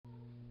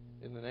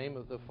In the name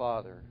of the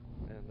Father,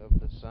 and of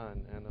the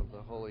Son, and of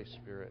the Holy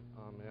Spirit.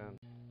 Amen.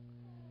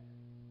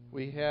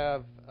 We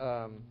have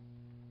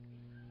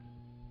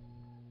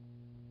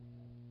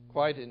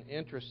quite an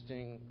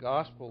interesting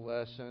gospel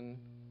lesson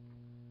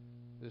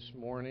this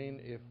morning.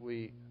 If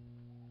we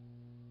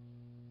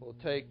will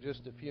take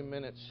just a few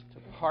minutes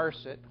to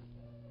parse it.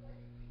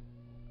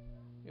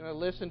 You know,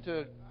 listen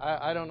to,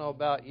 I don't know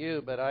about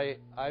you, but I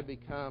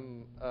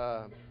become...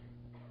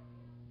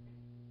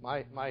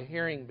 My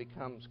hearing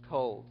becomes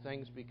cold.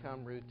 Things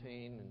become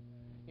routine. And,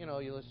 you know,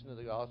 you listen to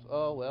the gospel.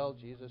 Oh, well,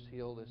 Jesus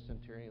healed this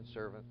centurion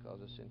servant because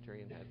the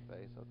centurion had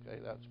faith. Okay,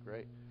 that's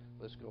great.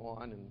 Let's go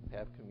on and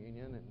have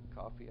communion and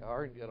coffee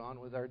hour and get on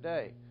with our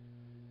day.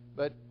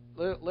 But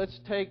let's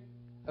take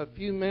a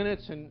few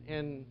minutes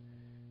and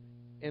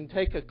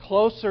take a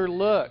closer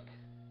look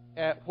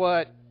at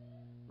what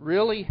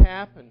really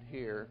happened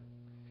here.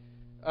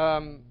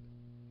 The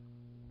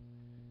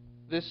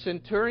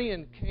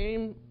centurion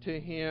came to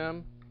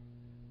him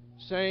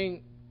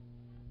saying,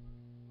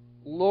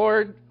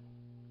 Lord,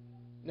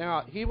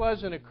 now he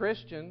wasn't a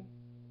Christian,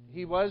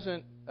 he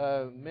wasn't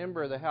a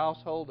member of the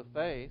household of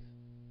faith,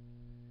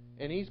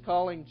 and he's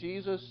calling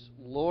Jesus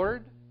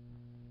Lord,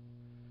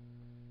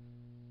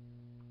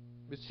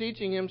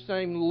 beseeching him,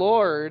 saying,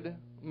 Lord,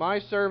 my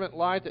servant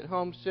lieth at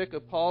home sick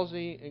of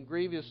palsy and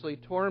grievously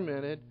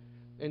tormented.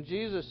 And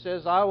Jesus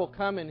says, I will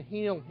come and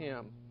heal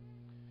him.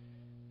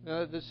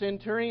 The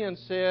centurion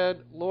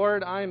said,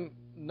 Lord, I'm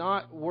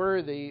not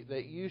worthy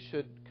that you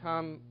should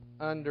come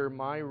under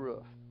my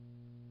roof.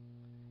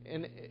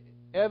 And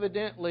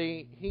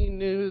evidently, he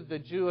knew the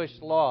Jewish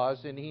laws,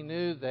 and he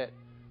knew that,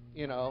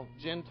 you know,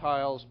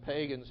 Gentiles,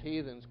 pagans,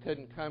 heathens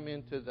couldn't come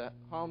into the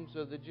homes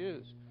of the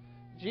Jews.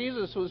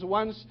 Jesus was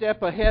one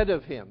step ahead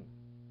of him.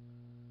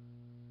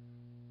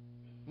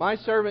 My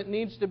servant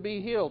needs to be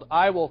healed.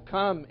 I will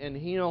come and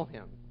heal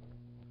him.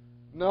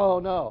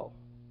 No.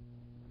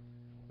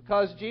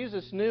 Because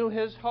Jesus knew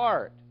his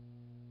heart.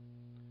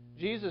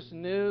 Jesus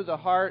knew the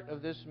heart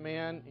of this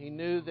man. He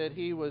knew that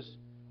he was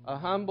a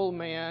humble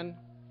man.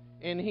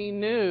 And he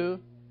knew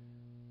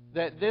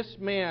that this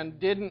man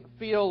didn't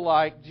feel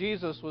like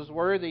Jesus was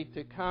worthy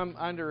to come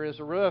under his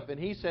roof. And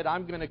he said,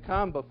 I'm going to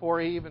come, before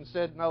he even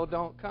said, no,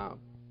 don't come.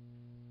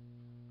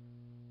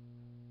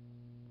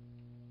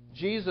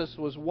 Jesus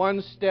was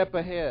one step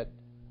ahead.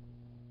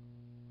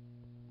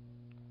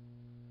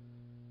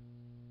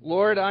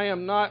 Lord, I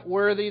am not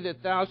worthy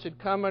that thou should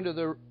come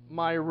under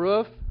my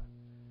roof,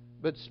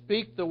 but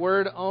speak the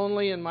word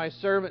only, and my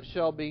servant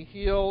shall be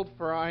healed.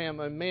 For I am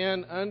a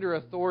man under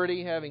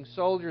authority, having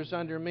soldiers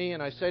under me.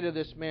 And I say to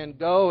this man,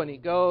 go, and he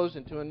goes,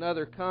 and to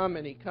another, come,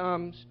 and he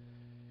comes.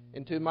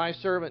 And to my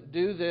servant,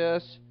 do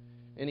this,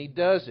 and he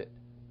does it.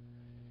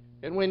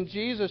 And when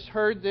Jesus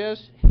heard this,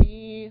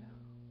 he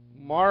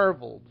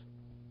marveled.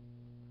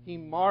 He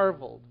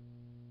marveled.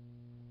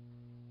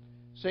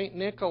 St.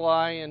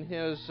 Nikolai, in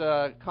his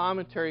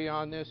commentary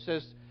on this,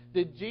 says,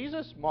 did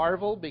Jesus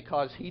marvel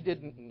because he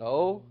didn't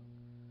know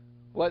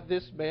what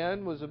this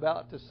man was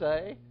about to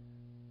say?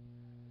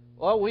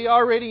 Well, we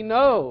already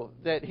know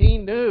that he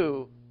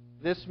knew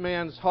this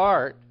man's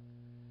heart.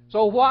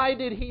 So why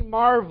did he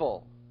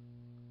marvel?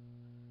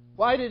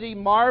 Why did he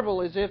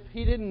marvel as if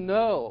he didn't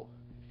know?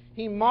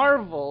 He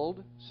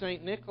marveled,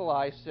 St.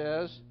 Nikolai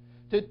says,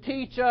 to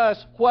teach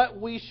us what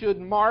we should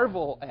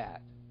marvel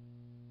at.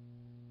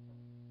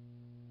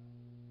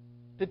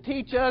 To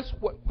teach us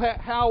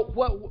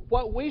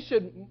what we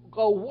should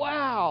go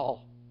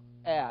wow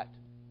at.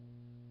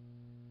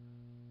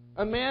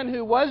 A man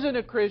who wasn't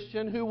a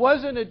Christian, who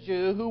wasn't a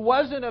Jew, who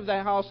wasn't of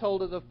the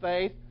household of the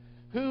faith,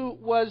 who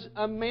was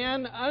a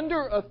man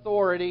under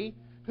authority,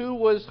 who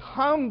was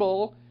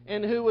humble,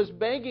 and who was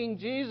begging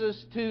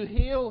Jesus to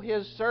heal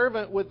his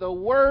servant with a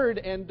word,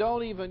 and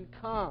don't even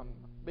come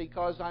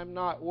because I'm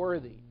not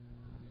worthy.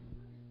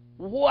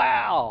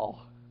 Wow!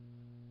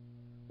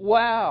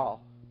 Wow!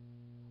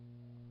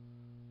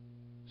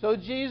 So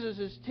Jesus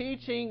is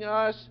teaching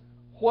us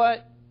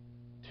what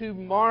to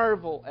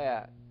marvel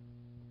at.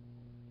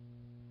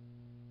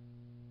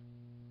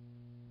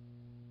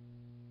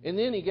 And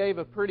then he gave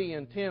a pretty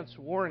intense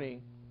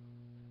warning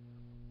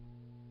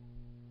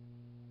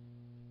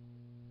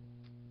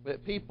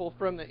that people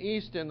from the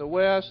east and the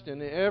west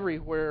and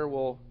everywhere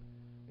will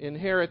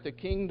inherit the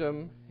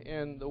kingdom,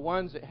 and the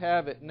ones that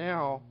have it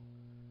now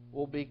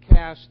will be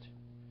cast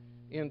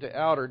into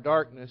outer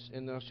darkness,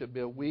 and there shall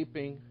be a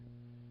weeping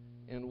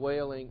and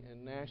wailing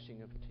and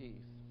gnashing of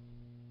teeth.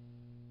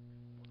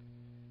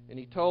 And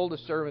he told the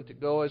servant to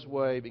go his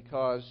way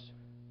because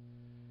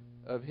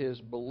of his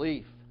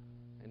belief,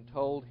 and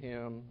told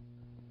him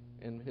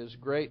in his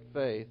great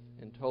faith,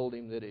 and told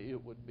him that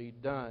it would be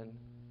done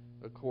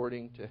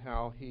according to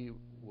how he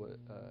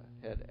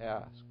had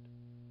asked.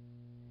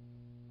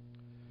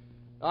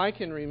 I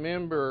can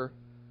remember,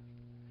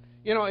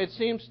 you know, it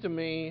seems to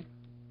me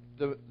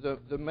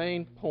the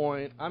main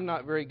point, I'm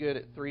not very good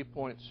at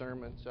 3-point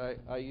sermons.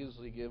 I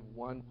usually give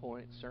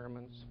 1-point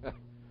sermons.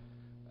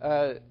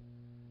 The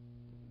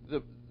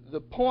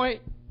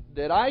point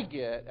that I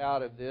get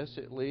out of this,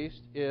 at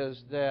least,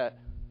 is that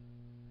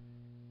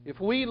If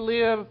we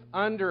live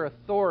under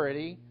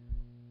authority,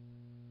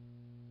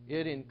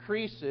 it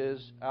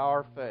increases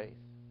our faith.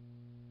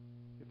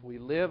 If we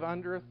live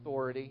under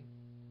authority,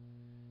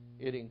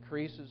 it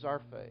increases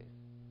our faith.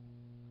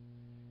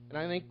 And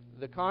I think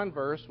the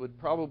converse would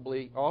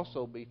probably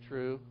also be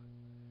true,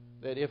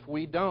 that if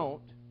we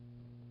don't,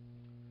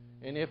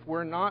 and if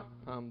we're not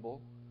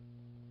humble,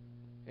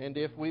 and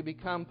if we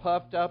become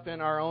puffed up in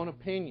our own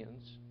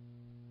opinions,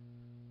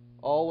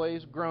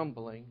 always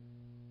grumbling,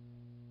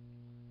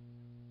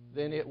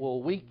 then it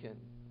will weaken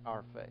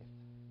our faith.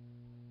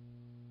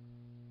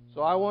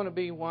 So I want to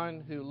be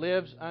one who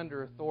lives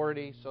under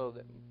authority, so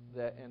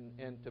that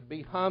to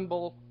be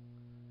humble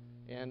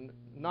and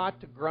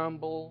not to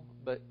grumble,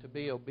 but to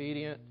be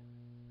obedient,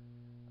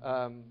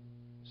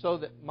 so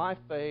that my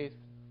faith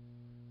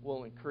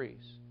will increase,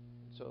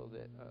 so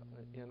that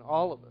in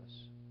all of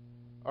us,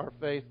 our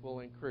faith will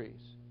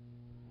increase.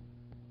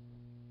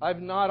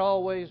 I've not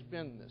always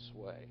been this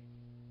way.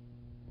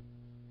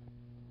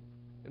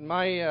 And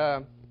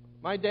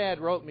my dad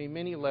wrote me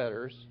many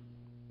letters.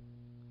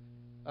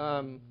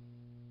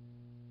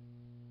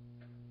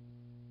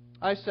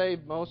 I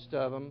saved most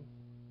of them.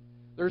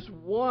 There's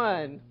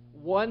one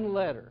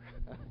letter.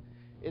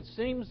 It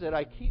seems that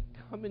I keep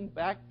coming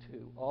back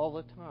to all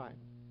the time.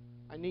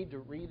 I need to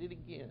read it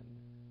again.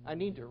 I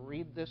need to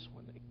read this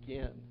one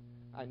again.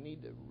 I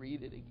need to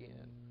read it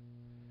again.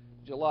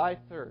 July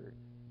 3rd,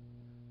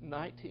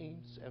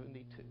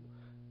 1972.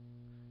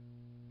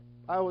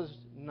 I was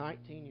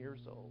 19 years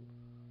old.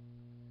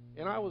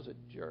 And I was a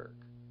jerk.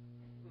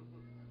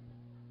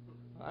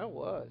 I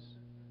was.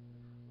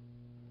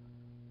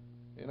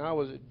 And I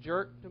was a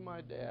jerk to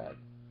my dad.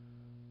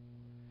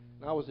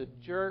 And I was a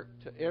jerk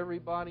to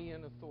everybody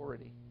in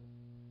authority.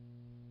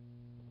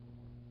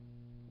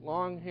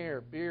 Long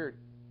hair, beard,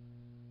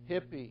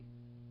 hippie,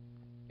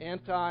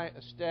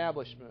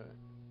 anti-establishment,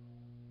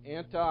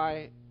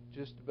 anti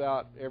just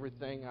about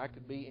everything I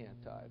could be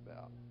anti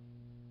about.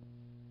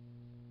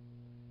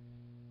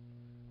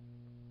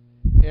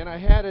 And I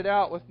had it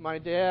out with my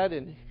dad,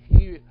 and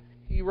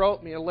he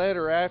wrote me a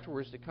letter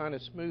afterwards to kind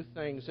of smooth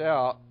things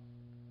out,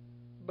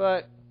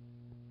 but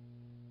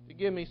to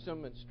give me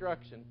some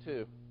instruction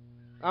too.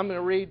 I'm going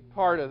to read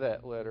part of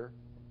that letter.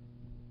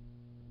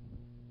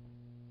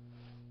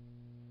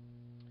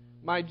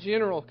 My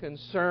general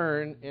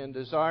concern and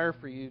desire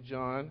for you,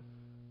 John,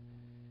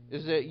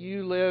 is that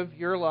you live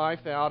your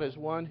life out as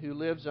one who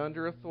lives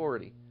under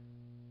authority.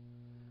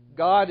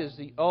 God is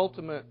the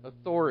ultimate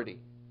authority,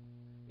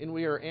 and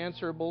we are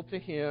answerable to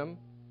Him.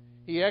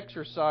 He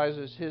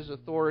exercises His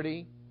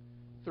authority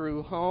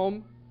through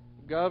home,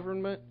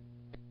 government,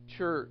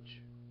 church.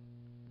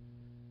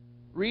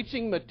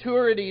 Reaching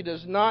maturity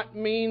does not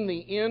mean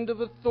the end of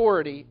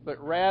authority,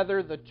 but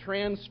rather the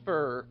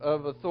transfer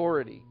of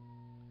authority.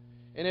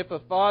 And if a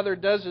father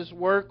does his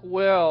work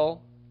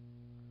well,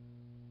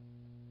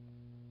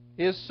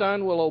 his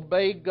son will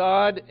obey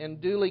God and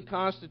duly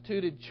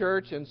constituted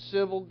church and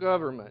civil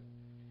government.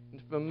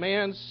 If a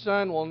man's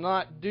son will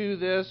not do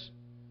this,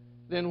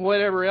 then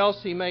whatever else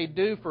he may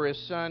do for his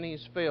son,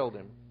 he's failed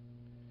him.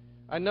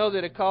 I know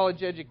that a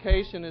college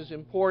education is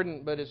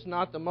important, but it's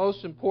not the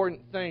most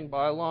important thing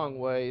by a long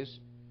ways.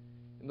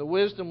 In the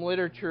wisdom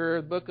literature,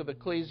 the book of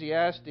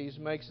Ecclesiastes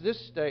makes this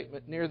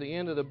statement near the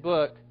end of the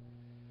book.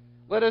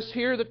 Let us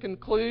hear the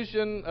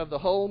conclusion of the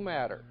whole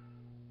matter.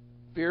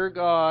 Fear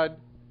God,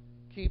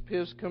 keep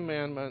His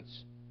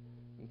commandments,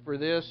 and for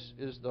this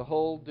is the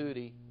whole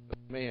duty of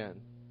man.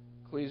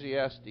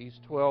 Ecclesiastes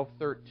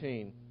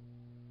 12:13.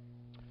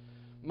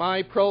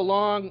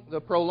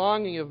 The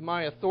prolonging of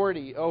my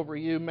authority over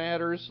you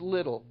matters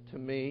little to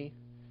me,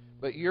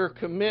 but your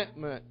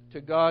commitment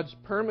to God's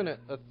permanent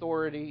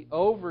authority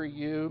over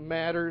you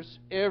matters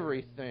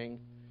everything.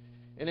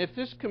 And if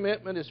this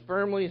commitment is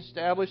firmly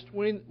established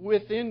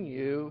within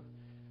you,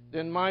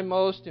 then my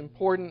most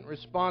important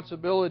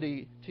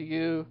responsibility to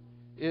you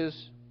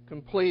is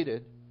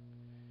completed.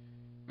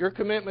 Your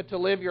commitment to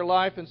live your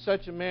life in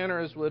such a manner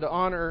as would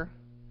honor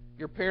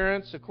your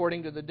parents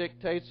according to the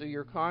dictates of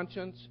your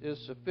conscience is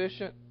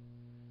sufficient.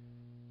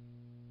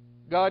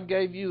 God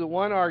gave you the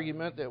one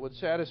argument that would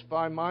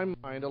satisfy my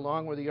mind,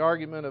 along with the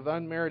argument of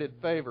unmerited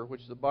favor,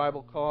 which the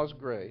Bible calls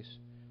grace.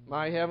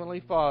 My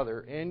Heavenly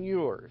Father and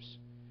yours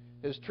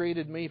has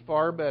treated me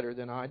far better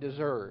than I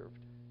deserved.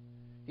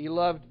 He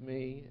loved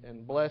me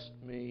and blessed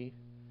me,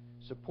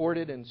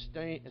 supported and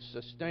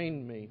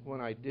sustained me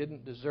when I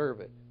didn't deserve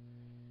it.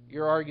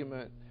 Your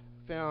argument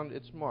found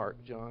its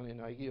mark, John,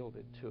 and I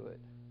yielded to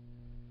it.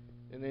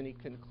 And then he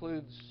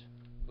concludes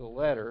the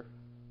letter.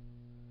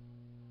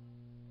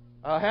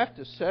 I have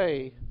to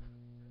say,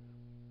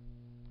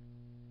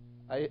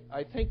 I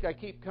think I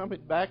keep coming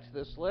back to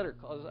this letter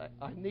because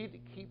I need to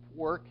keep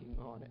working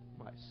on it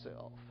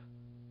myself.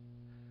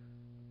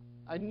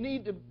 I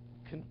need to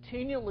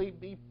continually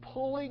be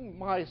pulling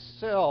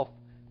myself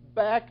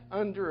back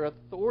under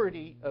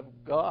authority of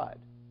God.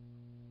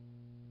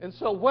 And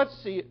so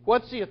what's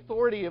the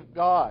authority of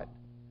God?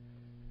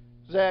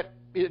 Is that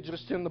it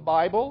just in the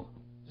Bible?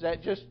 Is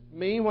that just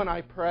me when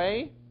I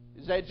pray?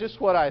 Is that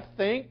just what I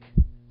think?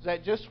 Is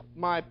that just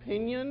my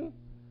opinion?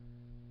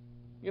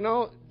 You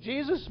know,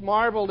 Jesus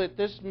marveled at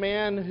this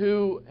man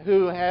who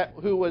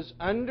was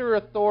under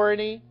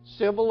authority,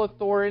 civil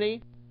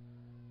authority,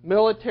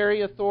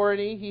 military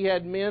authority. He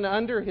had men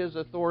under his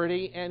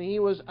authority, and he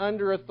was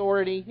under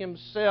authority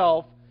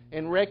himself,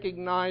 and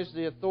recognized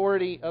the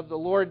authority of the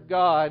Lord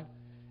God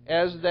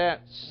as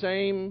that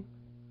same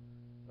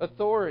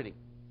authority.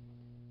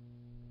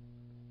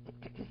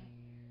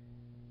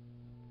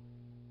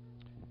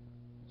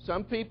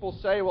 Some people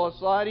say, well,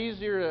 it's a lot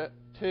easier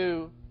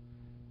to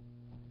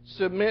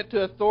submit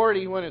to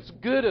authority when it's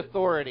good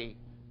authority,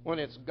 when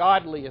it's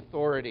godly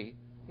authority,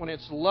 when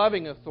it's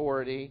loving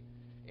authority.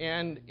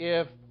 And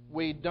if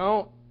we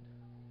don't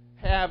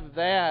have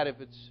that,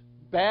 if it's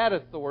bad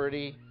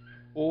authority,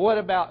 well, what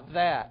about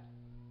that?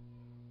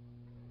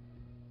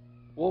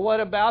 Well,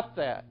 what about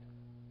that?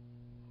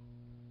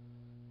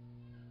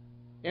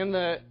 In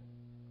the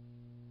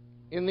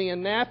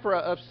anaphora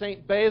of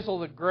St. Basil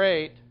the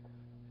Great,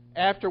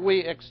 after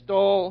we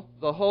extol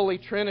the Holy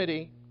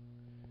Trinity,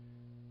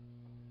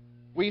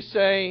 we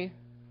say,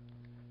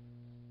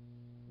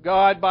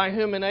 God, by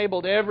whom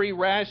enabled every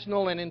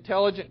rational and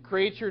intelligent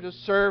creature to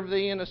serve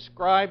Thee and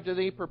ascribe to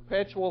Thee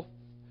perpetual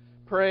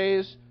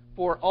praise,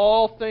 for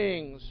all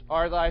things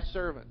are Thy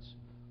servants.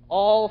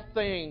 All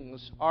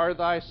things are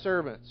Thy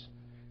servants.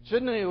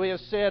 Shouldn't we have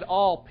said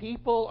all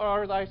people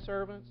are Thy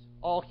servants?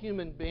 All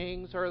human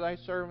beings are Thy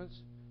servants?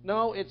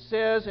 No, it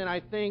says, and I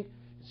think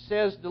it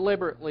says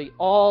deliberately,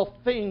 all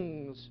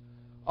things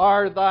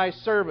are Thy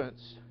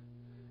servants.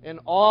 And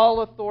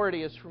all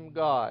authority is from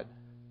God.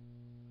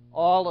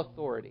 All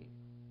authority.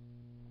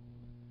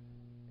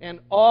 And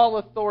all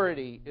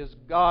authority is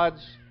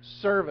God's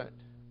servant.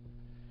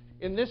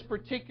 In this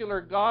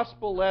particular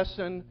gospel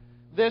lesson,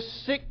 this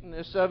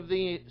sickness of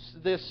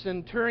this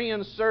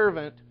centurion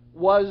servant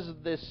was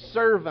the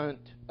servant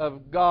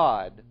of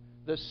God.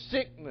 The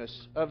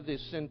sickness of the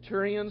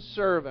centurion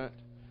servant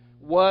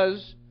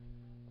was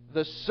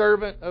the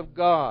servant of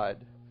God.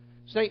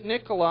 St.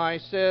 Nikolai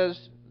says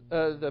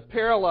the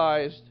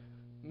paralyzed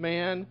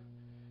man,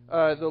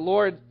 the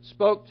Lord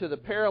spoke to the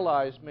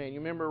paralyzed man. You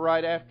remember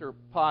right after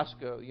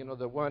Pascha,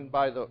 the one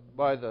by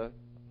the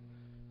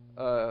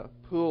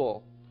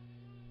pool.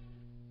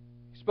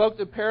 He spoke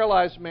to the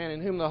paralyzed man, in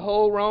whom the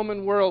whole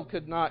Roman world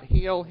could not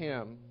heal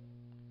him.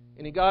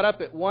 And he got up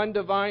at one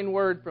divine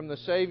word from the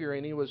Savior,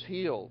 and he was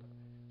healed.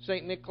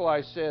 St.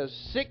 Nikolai says,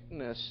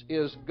 sickness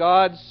is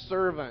God's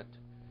servant.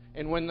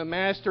 And when the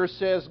Master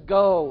says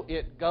go,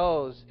 it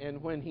goes.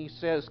 And when He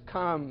says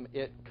come,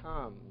 it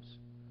comes.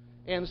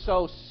 And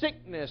so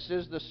sickness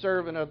is the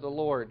servant of the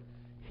Lord.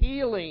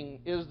 Healing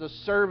is the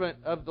servant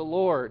of the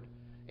Lord.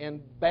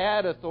 And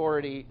bad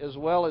authority, as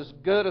well as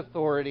good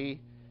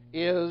authority,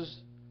 is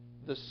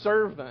the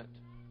servant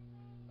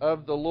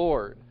of the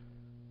Lord.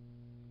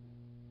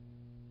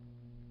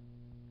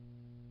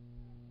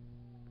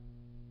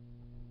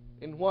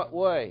 In what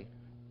way?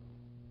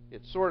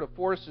 It sort of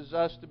forces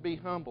us to be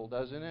humble,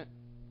 doesn't it?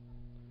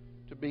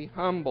 To be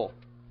humble.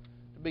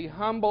 To be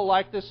humble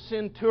like the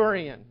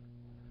centurion.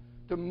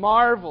 To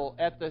marvel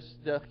at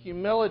the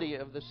humility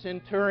of the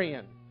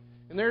centurion.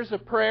 And there's a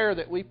prayer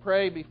that we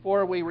pray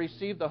before we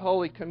receive the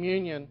Holy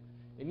Communion.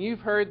 And you've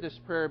heard this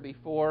prayer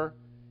before,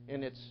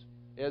 and it's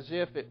as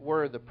if it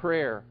were the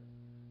prayer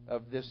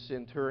of this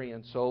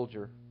centurion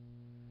soldier.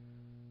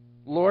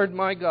 Lord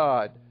my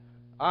God,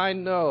 I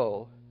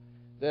know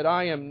that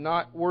I am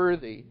not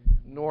worthy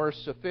nor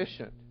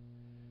sufficient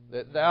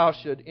that Thou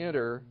should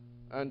enter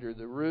under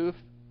the roof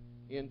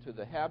into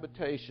the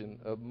habitation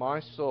of my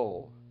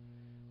soul,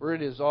 where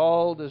it is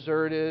all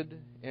deserted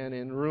and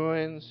in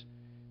ruins,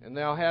 and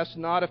Thou hast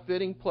not a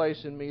fitting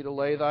place in me to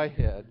lay Thy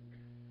head.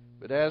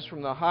 But as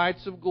from the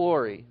heights of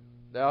glory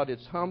Thou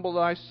didst humble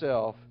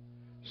Thyself,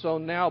 so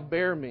now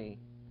bear me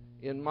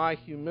in my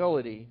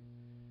humility,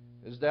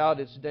 as Thou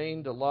didst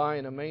deign to lie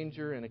in a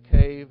manger in a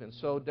cave, and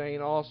so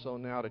deign also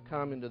now to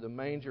come into the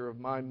manger of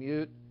my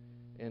mute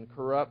and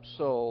corrupt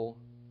soul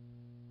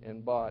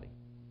and body.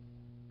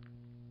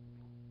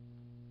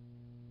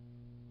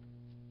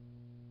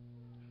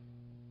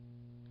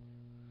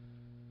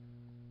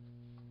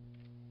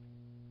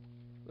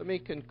 Let me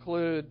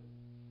conclude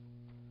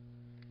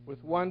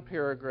with one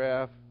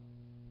paragraph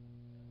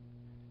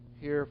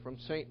here from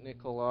St.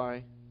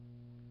 Nikolai,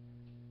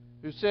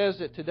 who says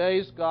that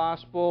today's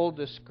gospel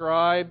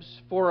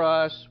describes for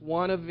us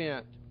one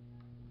event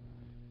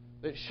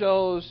that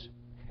shows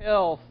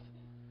health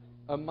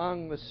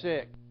among the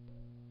sick.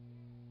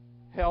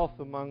 Health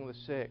among the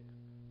sick.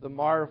 The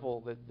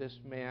marvel that this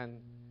man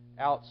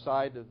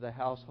outside of the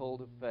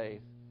household of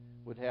faith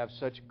would have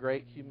such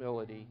great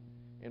humility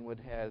and would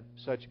have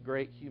such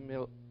great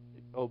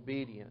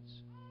obedience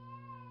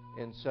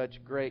and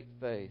such great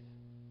faith.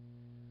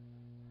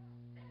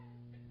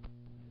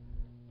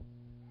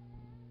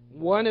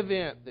 One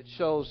event that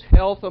shows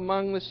health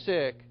among the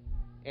sick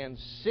and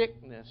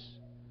sickness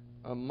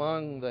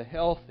among the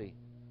healthy.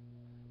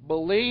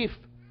 Belief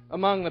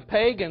among the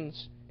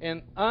pagans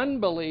and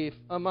unbelief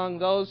among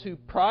those who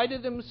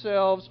prided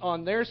themselves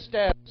on their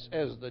status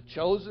as the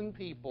chosen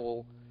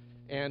people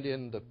and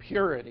in the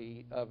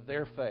purity of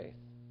their faith.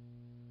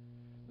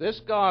 This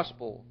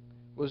gospel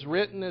was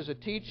written as a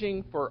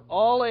teaching for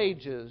all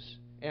ages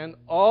and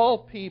all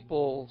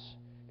peoples,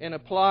 and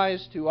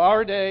applies to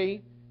our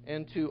day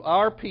and to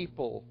our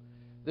people.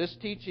 This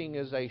teaching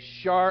is as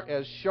sharp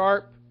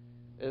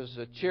as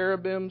a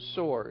cherubim's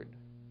sword,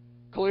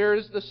 clear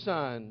as the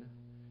sun,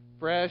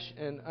 fresh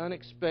and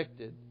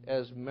unexpected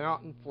as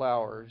mountain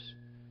flowers,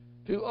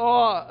 to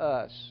awe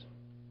us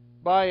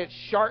by its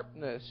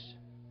sharpness,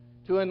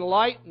 to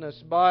enlighten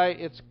us by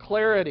its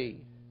clarity,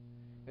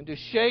 and to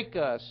shake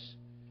us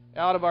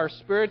out of our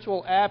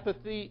spiritual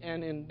apathy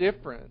and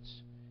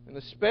indifference, and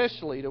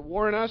especially to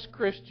warn us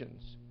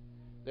Christians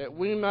that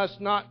we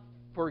must not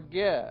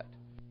forget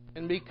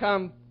and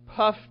become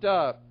puffed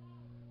up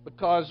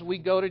because we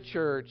go to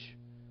church,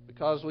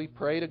 because we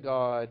pray to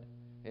God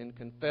and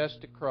confess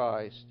to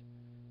Christ,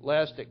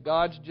 lest at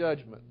God's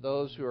judgment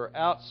those who are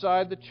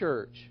outside the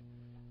church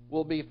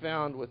will be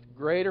found with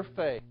greater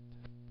faith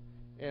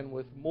and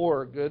with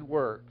more good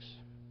works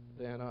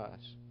than us.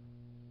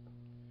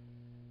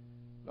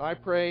 I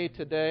pray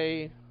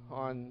today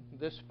on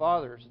this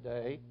Father's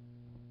Day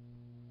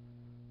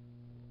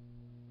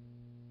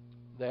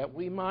that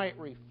we might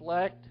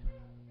reflect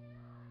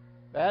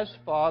as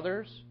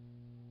fathers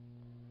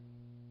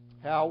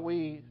how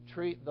we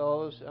treat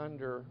those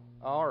under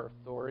our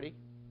authority,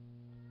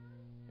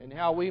 and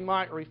how we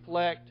might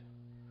reflect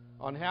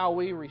on how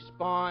we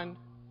respond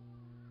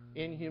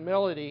in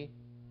humility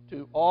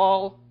to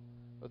all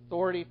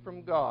authority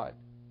from God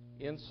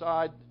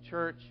inside the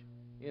church,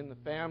 in the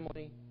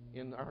family,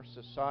 in our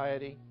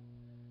society,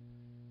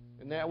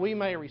 and that we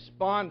may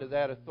respond to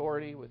that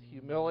authority with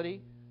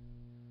humility,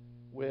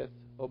 with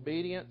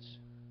obedience,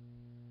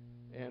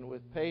 and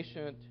with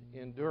patient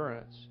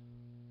endurance,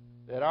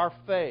 that our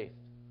faith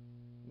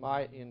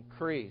might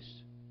increase,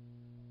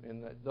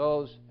 and that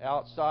those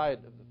outside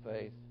of the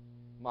faith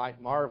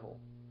might marvel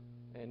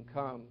and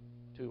come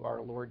to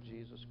our Lord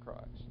Jesus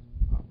Christ.